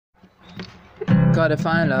Gotta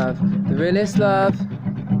find love, the realest love,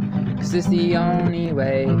 'cause it's the only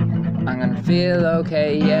way I'm gonna feel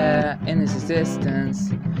okay, yeah, in this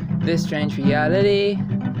existence, this strange reality.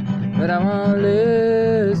 But I won't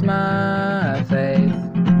lose my faith.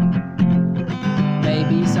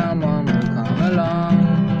 Maybe someone will come along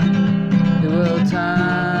who will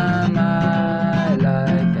turn my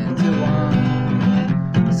life into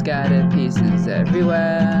one. Scattered pieces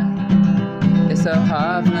everywhere. It's so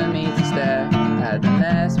hard for me to stare at the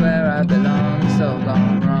mess where I belong, so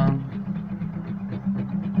gone wrong.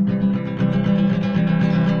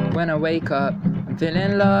 When I wake up, I'm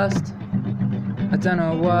feeling lost. I don't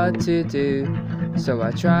know what to do, so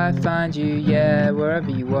I try to find you, yeah, wherever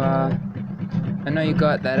you are. I know you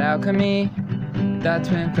got that alchemy, that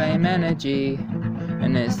twin flame energy,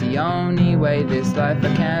 and it's the only way this life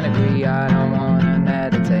I can't agree. I don't wanna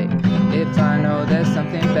meditate if I know there's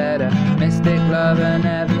something better. Mystic lover,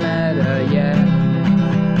 never met her, yeah.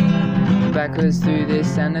 Backwards through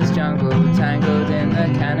this endless jungle, tangled in the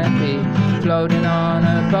canopy, floating on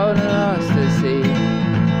a boat and lost to sea,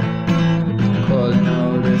 calling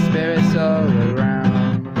all the spirits all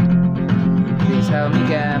around. Please help me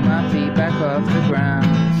get my feet back off the ground.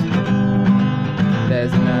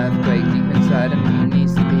 There's an earthquake deep inside of me,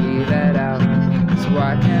 needs to be let out, so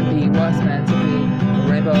I can be what's meant to be, a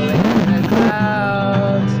rainbow in the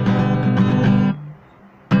clouds.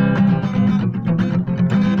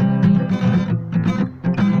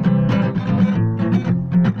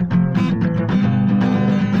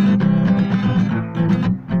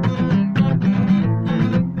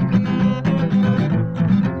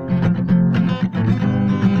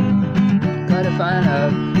 Gotta find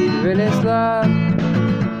love, the realest love.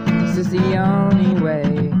 This is the only way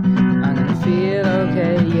I'm gonna feel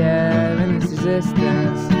okay, yeah, in this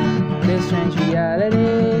existence, this strange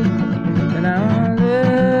reality. And I won't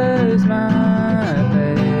lose my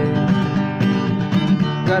faith.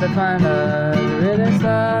 Gotta find love, the realest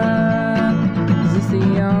love. This is the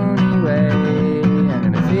only way I'm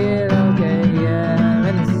gonna feel okay, yeah,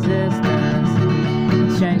 in this existence,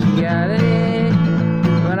 this strange reality.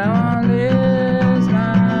 But I won't lose